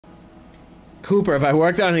Cooper, have I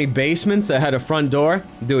worked on any basements that had a front door?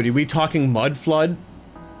 Dude, are we talking mud flood?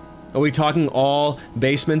 Are we talking all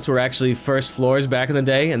basements were actually first floors back in the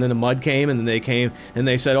day, and then the mud came, and then they came, and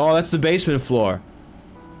they said, oh, that's the basement floor.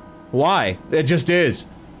 Why? It just is.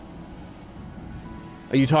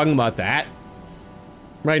 Are you talking about that?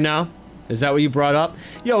 Right now? Is that what you brought up?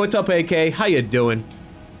 Yo, what's up, AK? How you doing?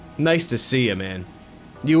 Nice to see you, man.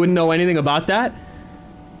 You wouldn't know anything about that?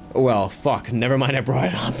 Well, fuck. Never mind, I brought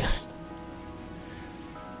it up then.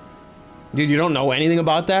 Dude, you don't know anything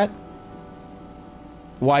about that?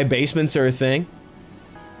 Why basements are a thing?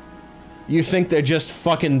 You think they're just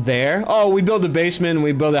fucking there? Oh, we build a basement and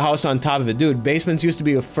we build a house on top of it. Dude, basements used to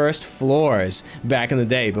be the first floors back in the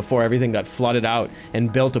day before everything got flooded out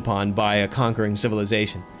and built upon by a conquering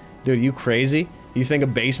civilization. Dude, you crazy? You think a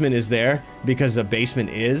basement is there because a basement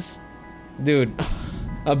is? Dude,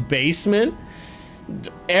 a basement?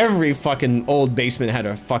 Every fucking old basement had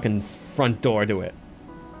a fucking front door to it.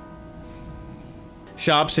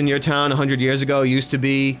 Shops in your town 100 years ago used to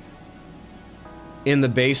be in the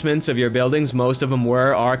basements of your buildings. Most of them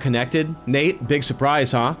are connected. Nate, big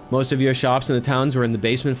surprise, huh? Most of your shops in the towns were in the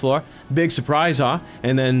basement floor. Big surprise, huh?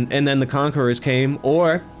 And then the conquerors came,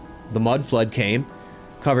 or the mud flood came,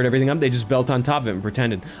 covered everything up. They just built on top of it and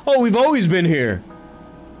pretended. Oh, we've always been here.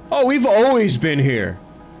 Oh, we've always been here.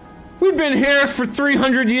 We've been here for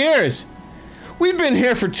 300 years. We've been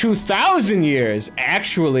here for 2,000 years,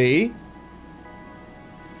 actually.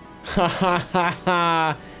 Ha ha ha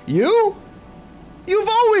ha. You? You've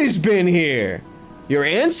always been here. Your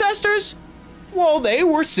ancestors? Well, they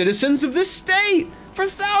were citizens of this state for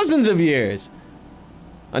thousands of years.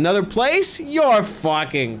 Another place? You're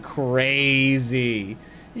fucking crazy.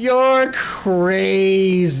 You're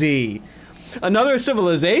crazy. Another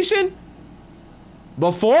civilization?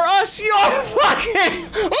 Before us? You're fucking...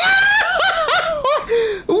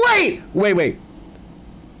 Wait.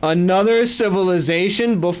 Another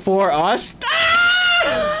civilization before us?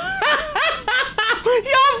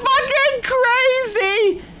 You're fucking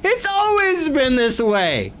crazy! It's always been this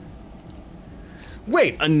way.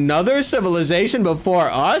 Wait, another civilization before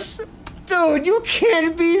us? Dude, you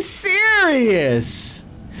can't be serious.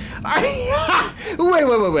 Wait,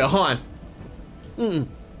 hold on.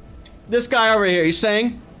 This guy over here, he's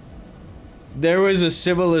saying there was a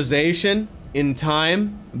civilization in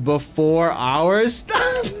time before ours?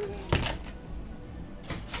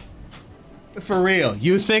 For real,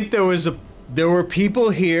 you think there were people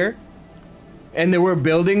here and there were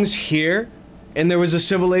buildings here and there was a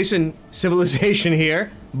civilization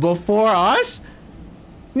here before us?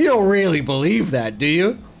 You don't really believe that, do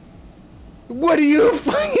you? What are you,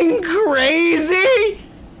 fucking crazy?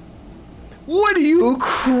 What are you,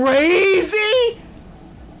 crazy?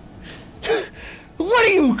 What are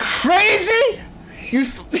you, crazy? You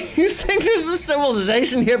think there's a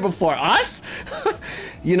civilization here before us?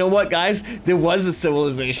 You know what, guys? There was a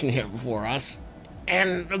civilization here before us.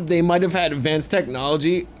 And they might have had advanced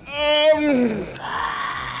technology. And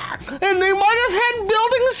they might have had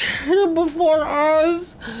buildings here before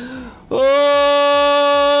us.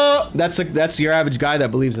 That's your average guy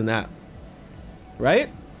that believes in that. Right?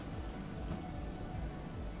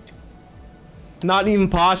 Not even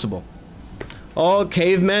possible. Oh,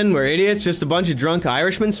 cavemen were idiots, just a bunch of drunk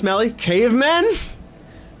Irishmen, Smelly. Cavemen?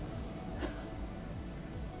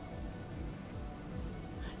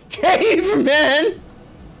 Cavemen?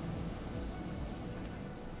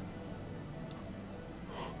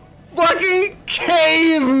 Fucking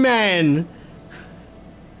cavemen!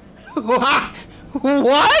 What?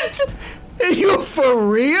 What? Are you for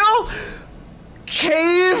real?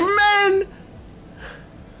 Cavemen?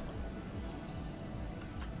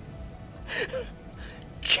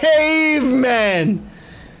 Cavemen!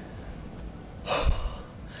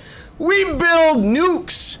 We build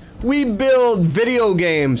nukes! We build video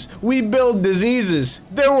games! We build diseases!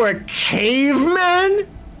 There were cavemen?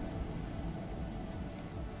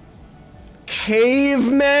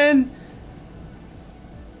 Cavemen?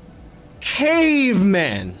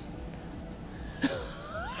 Cavemen!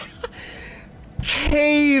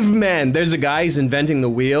 Cavemen! There's a guy, he's inventing the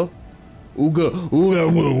wheel.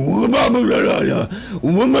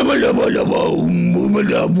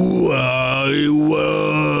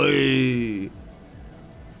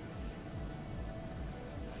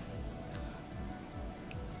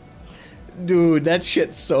 Dude, that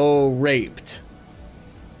shit's so raped.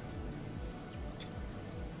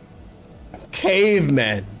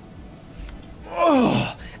 Cavemen.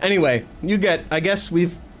 Oh. Anyway, you get, I guess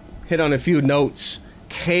we've hit on a few notes.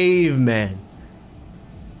 Cavemen.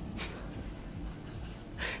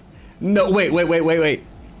 No, wait.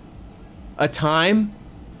 A time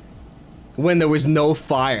when there was no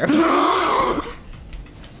fire.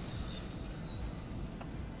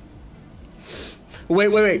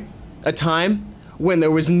 Wait. A time when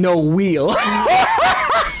there was no wheel.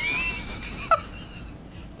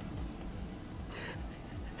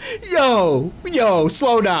 Yo,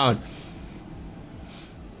 slow down.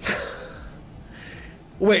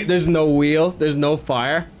 Wait, there's no wheel? There's no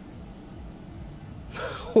fire?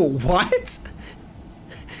 What?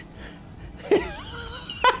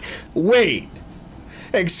 Wait.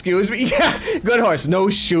 Excuse me? Yeah, good horse. No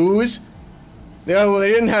shoes? Yeah, well,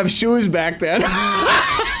 they didn't have shoes back then.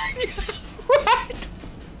 What?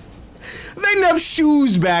 They didn't have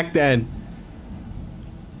shoes back then.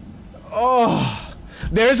 Oh.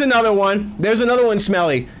 There's another one. There's another one,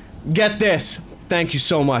 Smelly. Get this. Thank you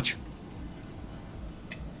so much.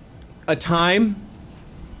 A time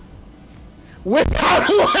without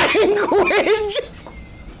language.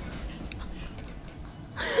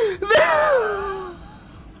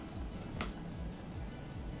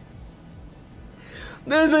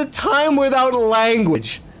 There's a time without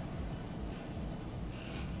language.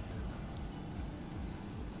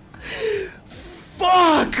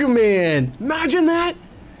 Fuck, man. Imagine that.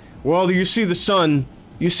 Well, you see the sun.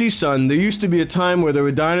 You see, son, there used to be a time where there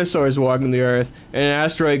were dinosaurs walking the earth, and an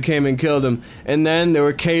asteroid came and killed them, and then there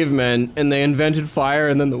were cavemen, and they invented fire,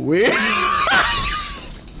 and then the wheel.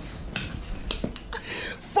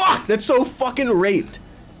 Fuck, that's so fucking raped.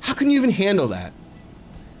 How can you even handle that?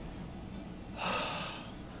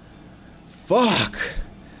 Fuck.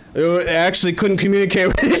 They actually couldn't communicate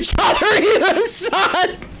with each other either,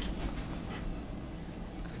 son.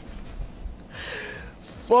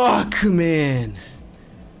 Fuck, man.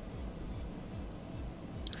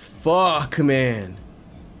 Fuck, man.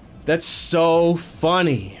 That's so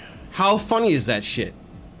funny. How funny is that shit?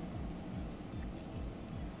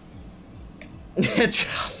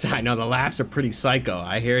 I know the laughs are pretty psycho.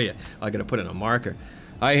 I hear you. I gotta put in a marker.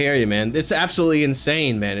 I hear you, man. It's absolutely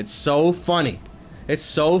insane, man. It's so funny. It's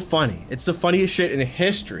so funny. It's the funniest shit in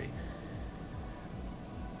history.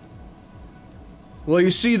 Well,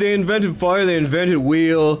 you see, they invented fire, they invented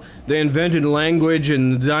wheel, they invented language,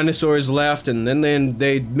 and the dinosaurs left, and then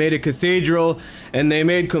they made a cathedral, and they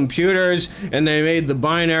made computers, and they made the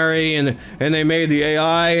binary, and they made the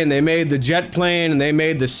AI, and they made the jet plane, and they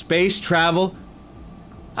made the space travel.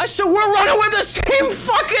 I said, we're running with the same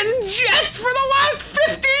fucking jets for the last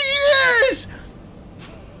 50 years!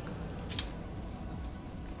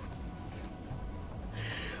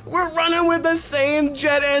 We're running with the same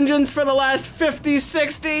jet engines for the last 50,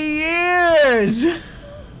 60 years! Dude,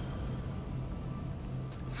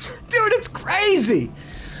 it's crazy!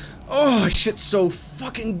 Oh, shit's so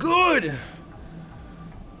fucking good!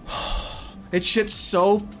 It's shit's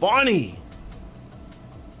so funny!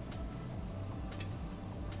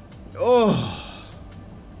 Oh.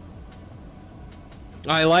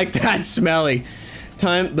 I like that, Smelly.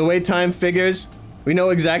 The way time figures, we know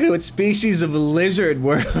exactly what species of lizard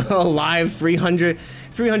were alive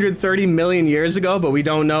 330 million years ago, but we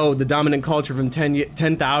don't know the dominant culture from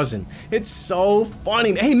 10,000. It's so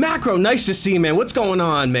funny. Hey, Macro, nice to see you, man. What's going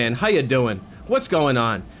on, man? How you doing? What's going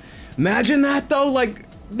on? Imagine that, though. Like,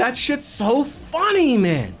 that shit's so funny,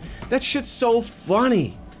 man. That shit's so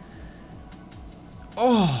funny.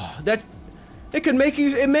 Oh, it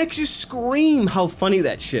makes you scream how funny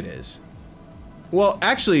that shit is. Well,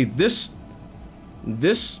 actually, this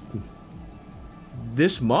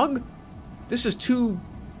mug, this is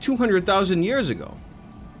 200,000 years ago.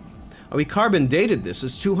 We carbon dated this.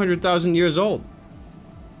 It's 200,000 years old.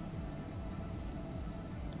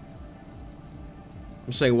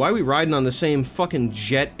 I'm saying, why are we riding on the same fucking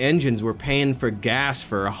jet engines? We're paying for gas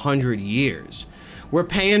for 100 years. We're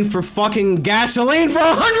paying for fucking gasoline for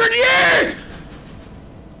 100 years!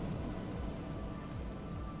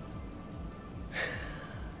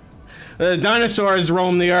 The dinosaurs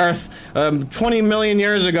roamed the earth 20 million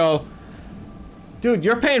years ago. Dude,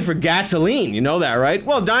 you're paying for gasoline, you know that, right?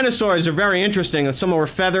 Well, dinosaurs are very interesting. Some were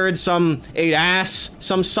feathered, some ate ass,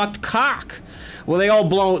 some sucked cock. Well, they all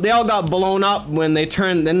got blown up when they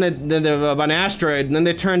turned, an asteroid, and then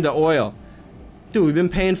they turned to oil. Dude, we've been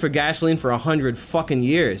paying for gasoline for 100 fucking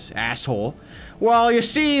years, asshole. Well, you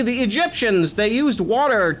see, the Egyptians, they used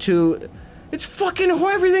water to... It's fucking...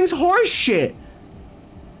 Everything's horse shit.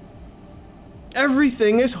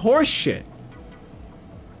 Everything is horse shit.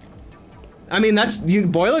 I mean, you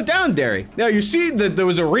boil it down, Derry. Now, you see that there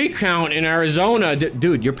was a recount in Arizona.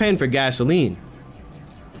 Dude, you're paying for gasoline.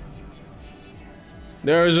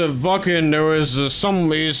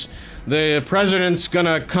 The president's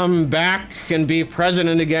gonna come back and be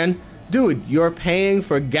president again. Dude, you're paying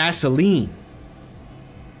for gasoline.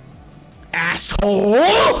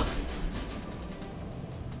 asshole!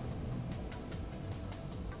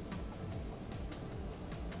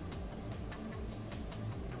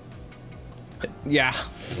 Yeah.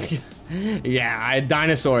 Yeah,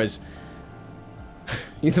 dinosaurs.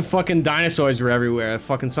 The fucking dinosaurs were everywhere.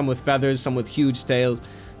 Fucking some with feathers, some with huge tails.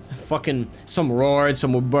 Fucking some roared,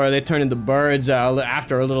 some were birds. They turned into birds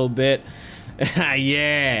after a little bit.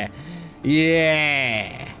 Yeah.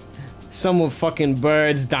 Yeah. Some were fucking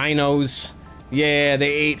birds, dinos. Yeah,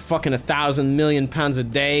 they ate fucking 1,000 million pounds a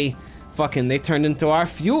day. Fucking, they turned into our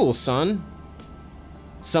fuel, son.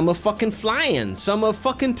 Some are fucking flying. Some are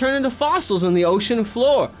fucking turned into fossils in the ocean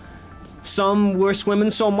floor. Some were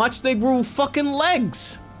swimming so much they grew fucking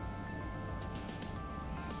legs.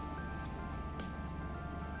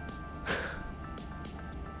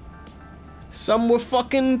 Some were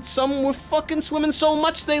fucking swimming so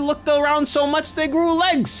much they looked around so much they grew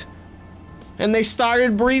legs. And they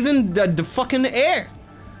started breathing the fucking air.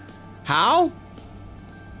 How?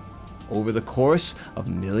 Over the course of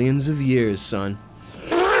millions of years, son.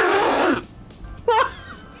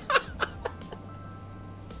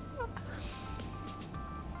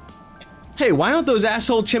 Hey, why aren't those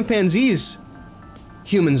asshole chimpanzees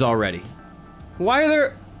humans already? Why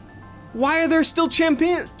are there still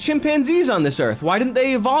chimpanzees on this earth? Why didn't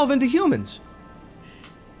they evolve into humans?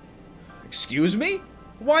 Excuse me?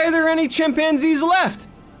 Why are there any chimpanzees left?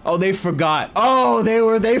 Oh, they forgot. Oh,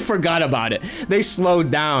 they forgot about it. They slowed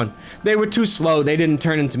down. They were too slow. They didn't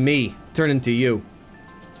turn into me. Turn into you.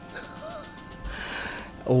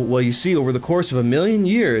 Oh, well, you see, over the course of 1,000,000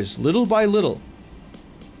 years, little by little.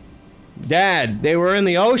 Dad, they were in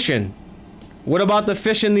the ocean. What about the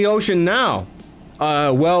fish in the ocean now?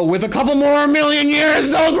 Well, with a couple more million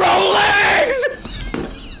years, they'll grow legs!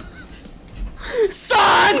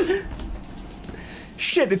 Son!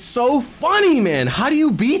 Shit, it's so funny, man. How do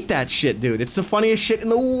you beat that shit, dude? It's the funniest shit in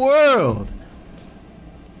the world.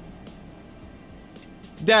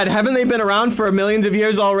 Dad, haven't they been around for millions of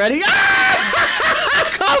years already? Ah!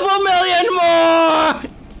 A couple million more!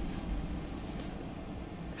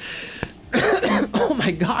 Oh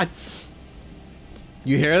my god.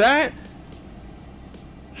 You hear that?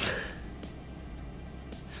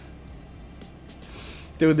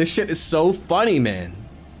 Dude, this shit is so funny, man.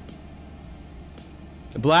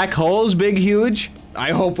 Black holes, big, huge.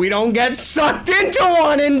 I hope we don't get sucked into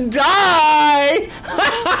one and die!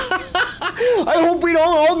 I hope we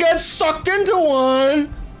don't all get sucked into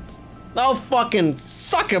one! I'll fucking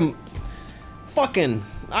suck him. Fucking,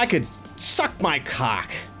 I could suck my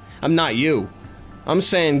cock. I'm not you. I'm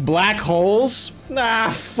saying black holes?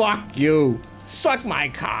 Ah, fuck you. Suck my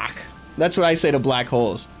cock. That's what I say to black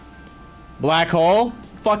holes. Black hole?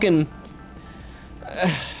 Fucking...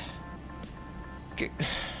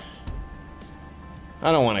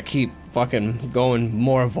 I don't want to keep fucking going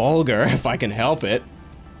more vulgar if I can help it.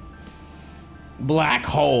 Black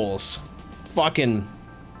holes. Fucking...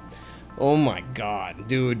 Oh my god,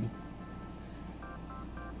 dude.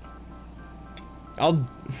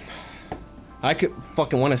 I could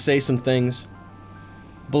fucking want to say some things.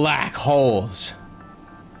 Black holes.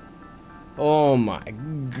 Oh my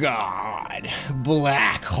god.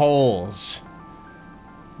 Black holes.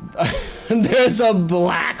 There's a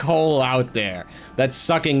black hole out there that's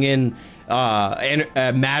sucking in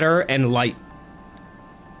matter and light.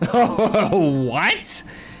 What?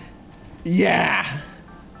 Yeah.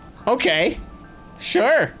 Okay.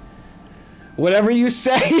 Sure. Whatever you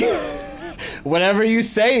say. Whatever you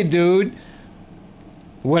say, dude.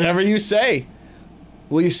 Whatever you say.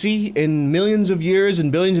 Well, you see, in millions of years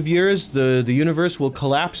and billions of years, the universe will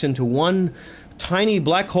collapse into one tiny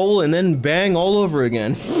black hole and then bang all over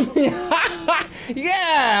again.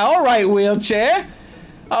 Yeah, alright, wheelchair.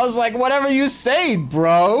 I was like, whatever you say,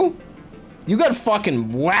 bro. You got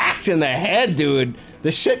fucking whacked in the head, dude.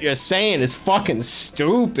 The shit you're saying is fucking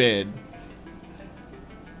stupid.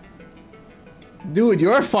 Dude,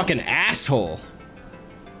 you're a fucking asshole.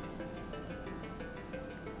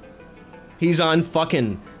 He's on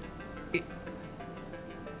fucking...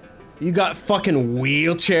 You got fucking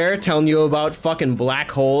wheelchair telling you about fucking black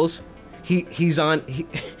holes. He's on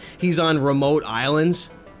remote islands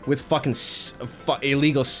with fucking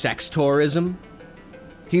illegal sex tourism.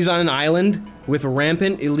 He's on an island with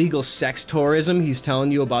rampant illegal sex tourism. He's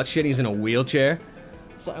telling you about shit. He's in a wheelchair.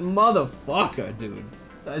 It's like, motherfucker, dude.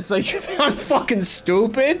 It's like, you think I'm fucking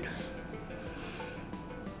stupid?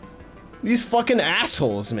 These fucking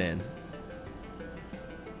assholes, man.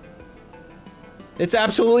 It's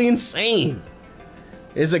absolutely insane.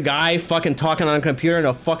 Is a guy fucking talking on a computer in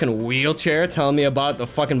a fucking wheelchair telling me about the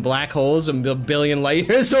fucking black holes a billion light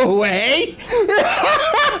years away?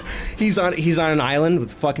 He's on an island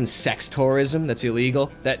with fucking sex tourism that's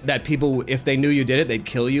illegal. That people, if they knew you did it, they'd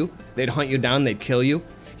kill you. They'd hunt you down, they'd kill you.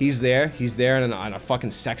 He's there on a fucking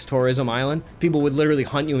sex tourism island. People would literally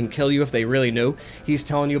hunt you and kill you if they really knew. He's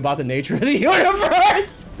telling you about the nature of the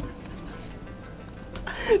universe.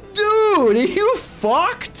 Dude, are you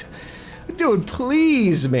fucked? Dude,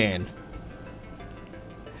 please, man.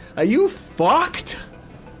 Are you fucked?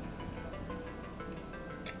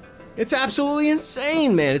 It's absolutely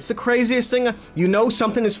insane, man. It's the craziest thing. You know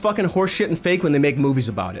something is fucking horseshit and fake when they make movies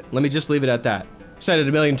about it. Let me just leave it at that. I've said it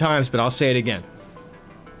a million times, but I'll say it again.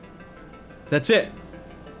 That's it.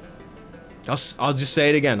 I'll just say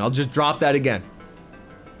it again. I'll just drop that again.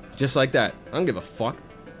 Just like that. I don't give a fuck.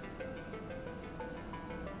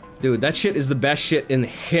 Dude, that shit is the best shit in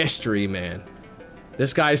history, man.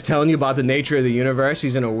 This guy's telling you about the nature of the universe.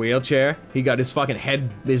 He's in a wheelchair. He got his fucking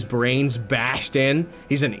head, his brains bashed in.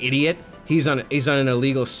 He's an idiot. He's on an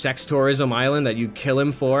illegal sex tourism island that you'd kill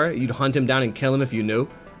him for. You'd hunt him down and kill him if you knew.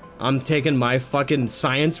 I'm taking my fucking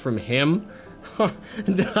science from him.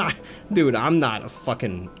 Dude, I'm not a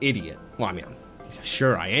fucking idiot. Well, I mean,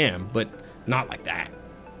 sure I am, but not like that.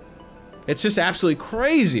 It's just absolutely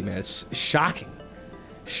crazy, man. It's shocking.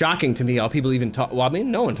 Shocking to me how people even talk. Well, I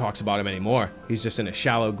mean, no one talks about him anymore. He's just in a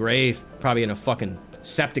shallow grave, probably in a fucking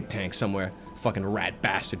septic tank somewhere. Fucking rat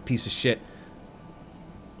bastard piece of shit.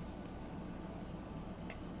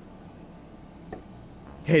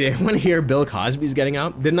 Hey, did anyone hear Bill Cosby's getting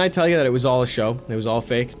out? Didn't I tell you that it was all a show? It was all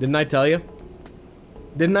fake? Didn't I tell you?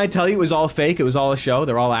 Didn't I tell you it was all fake? It was all a show?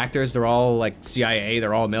 They're all actors. They're all, like, CIA.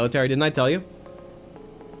 They're all military. Didn't I tell you?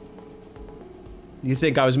 You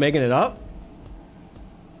think I was making it up?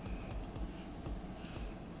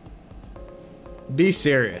 Be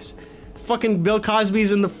serious. Fucking Bill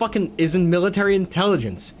Cosby's in the fucking... is in military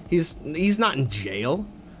intelligence. He's not in jail.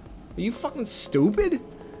 Are you fucking stupid?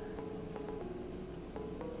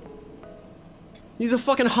 He's a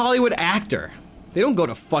fucking Hollywood actor. They don't go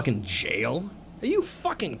to fucking jail. Are you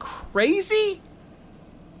fucking crazy?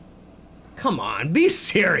 Come on, be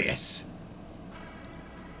serious.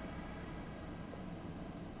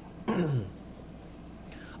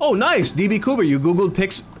 Oh, nice. DB Cooper, you Googled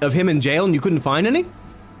pics of him in jail and you couldn't find any?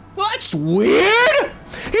 Well, that's weird.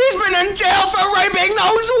 He's been in jail for raping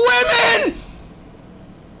those women.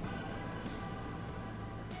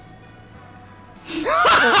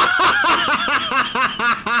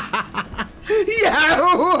 Yeah,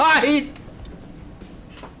 right.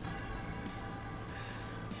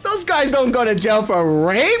 Those guys don't go to jail for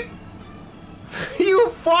rape. You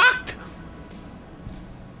fucked?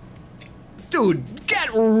 Dude, get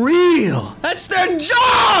real. That's their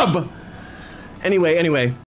job. Anyway.